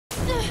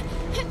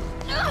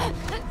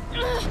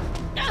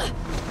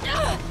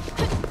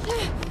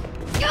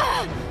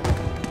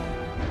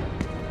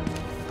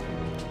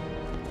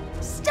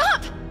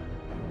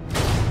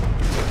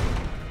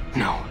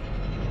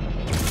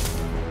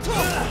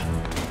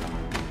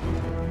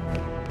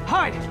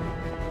inside!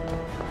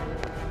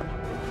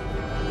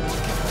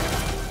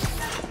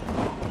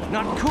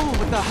 Not cool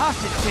with the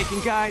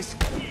hostage-taking, guys.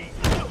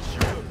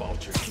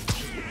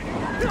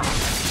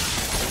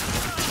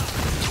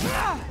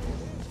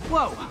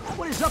 Whoa,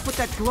 what is up with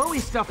that glowy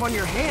stuff on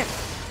your hand?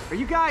 Are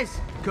you guys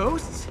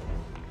ghosts?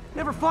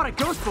 Never fought a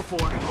ghost before.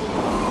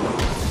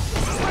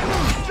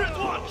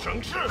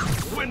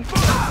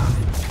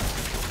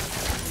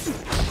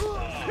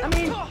 I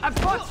mean, I've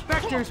fought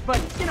specters, but,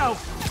 you know,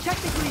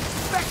 technically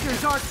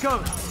specters aren't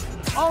ghosts.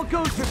 All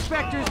ghosts are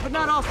specters, but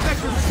not all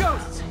specters are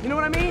ghosts. You know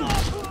what I mean?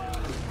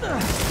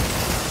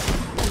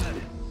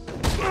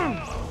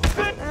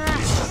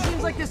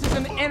 Seems like this is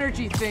an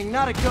energy thing,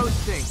 not a ghost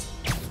thing.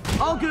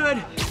 All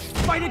good.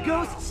 Fight a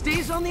ghost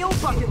stays on the old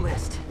bucket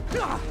list.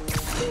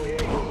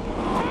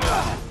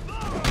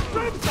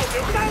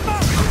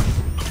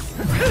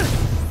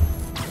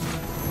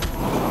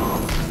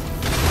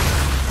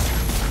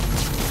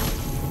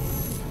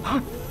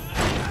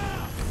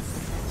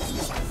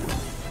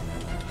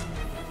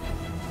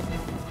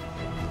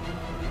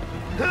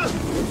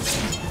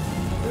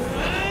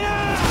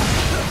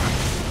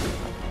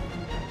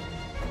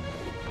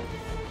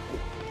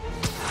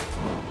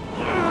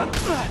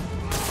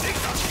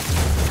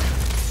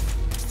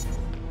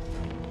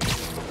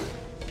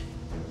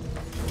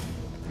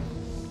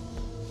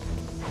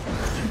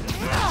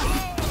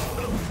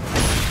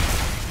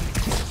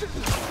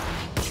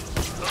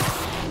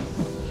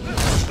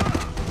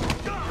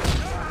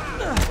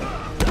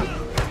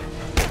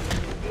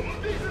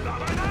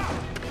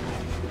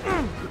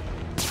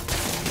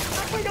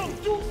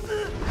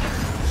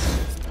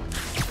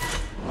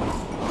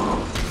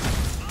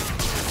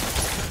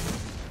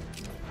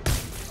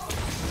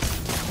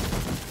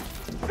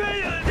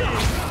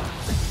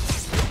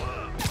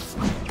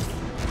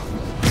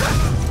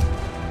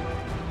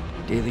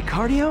 Daily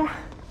cardio?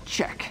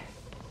 Check.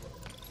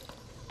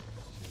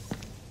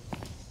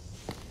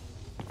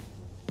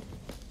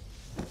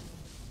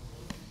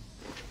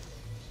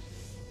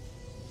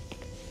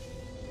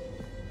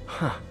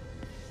 Huh.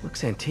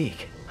 Looks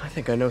antique. I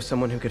think I know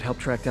someone who could help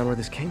track down where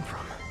this came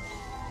from.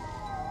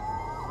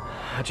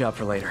 A job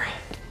for later.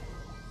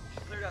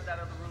 Cleared out that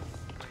other room.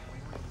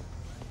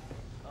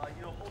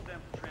 You'll hold them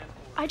for transport.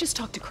 I just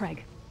talked to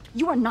Craig.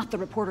 You are not the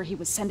reporter he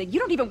was sending. You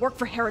don't even work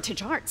for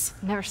Heritage Arts.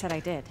 Never said I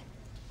did.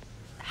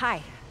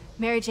 Hi,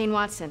 Mary Jane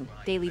Watson,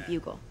 Daily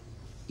Bugle.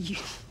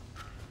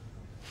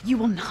 You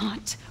will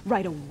not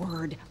write a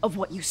word of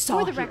what you saw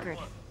For the here. record,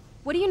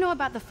 what do you know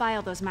about the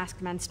file those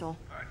masked men stole?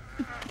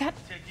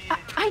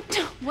 I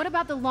don't... What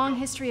about the long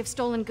history of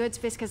stolen goods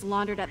Fisk has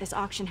laundered at this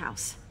auction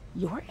house?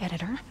 Your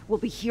editor will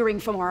be hearing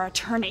from our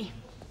attorney.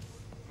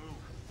 Move.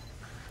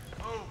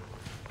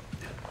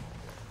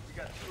 We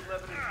got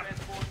 211 in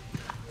transport.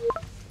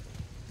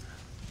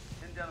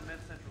 Heading down to Med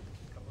Central.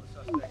 A couple of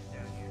suspects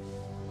down here.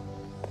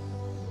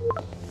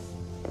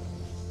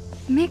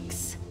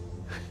 Mix?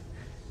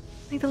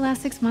 Like the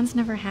last 6 months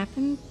never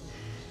happened?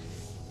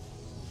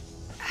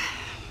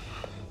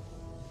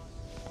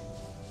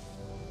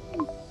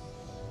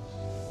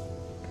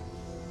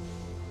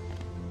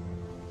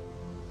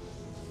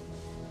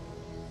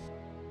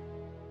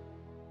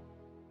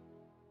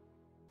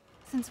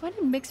 Since when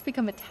did Mix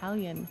become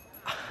Italian?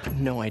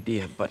 No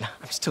idea, but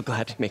I'm still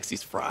glad he makes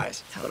these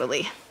fries.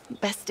 Totally.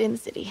 Best in the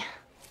city.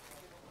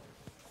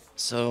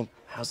 So,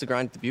 how's the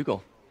grind at the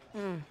Bugle?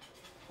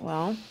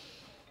 Well,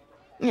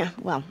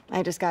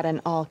 I just got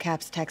an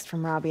all-caps text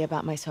from Robbie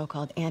about my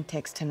so-called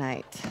antics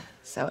tonight.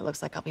 So it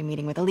looks like I'll be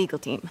meeting with a legal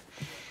team.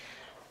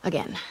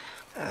 Again.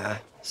 As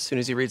soon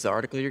as he reads the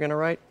article you're gonna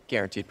write,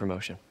 guaranteed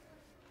promotion.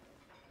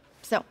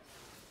 So,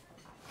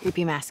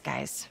 creepy mask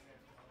guys.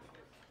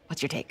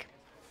 What's your take?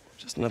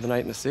 Just another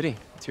night in the city.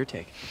 What's your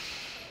take?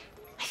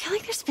 I feel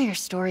like there's a bigger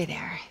story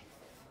there.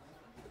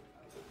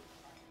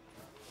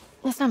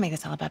 Let's not make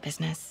this all about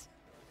business.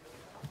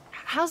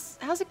 How's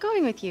it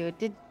going with you?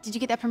 Did you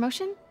get that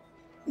promotion?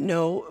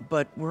 No,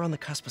 but we're on the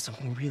cusp of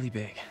something really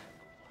big.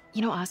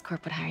 You know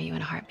Oscorp would hire you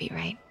in a heartbeat,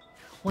 right?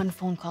 One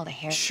phone call to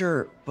Harry.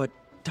 Sure, but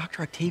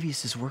Dr.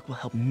 Octavius's work will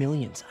help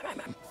millions.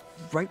 I'm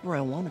right where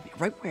I want to be,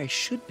 right where I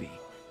should be.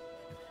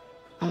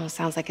 Almost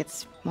sounds like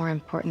it's more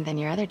important than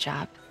your other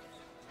job.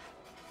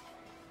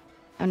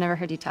 I've never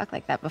heard you talk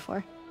like that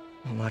before.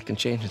 A lot can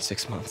change in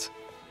 6 months.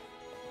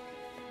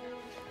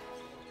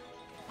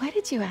 Why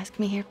did you ask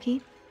me here,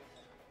 Pete?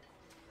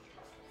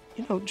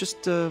 You know,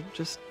 just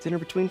dinner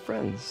between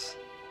friends.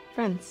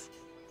 Friends.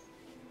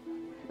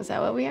 Is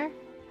that what we are?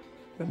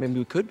 Maybe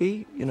we could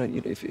be, you know,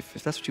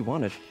 if that's what you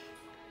wanted.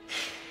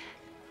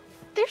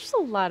 There's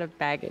a lot of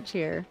baggage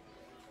here.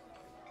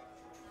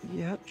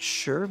 Yeah,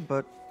 sure,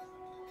 but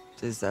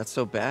is that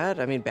so bad?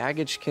 I mean,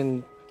 baggage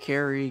can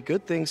carry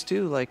good things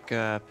too, like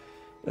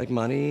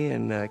money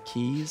and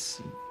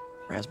keys, and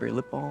raspberry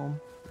lip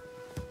balm.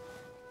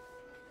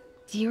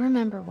 Do you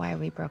remember why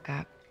we broke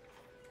up?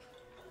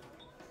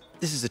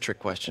 This is a trick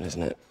question,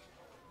 isn't it?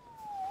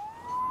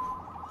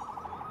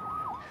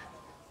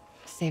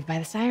 Saved by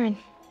the siren.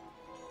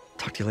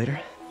 Talk to you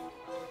later.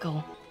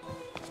 Go.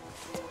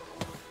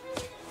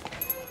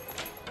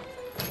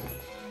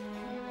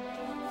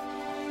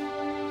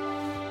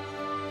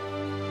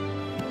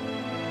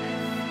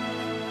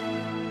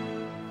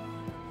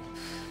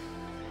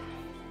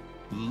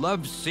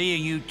 love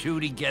seeing you two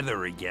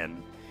together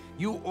again.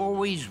 You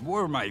always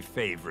were my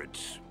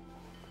favorites.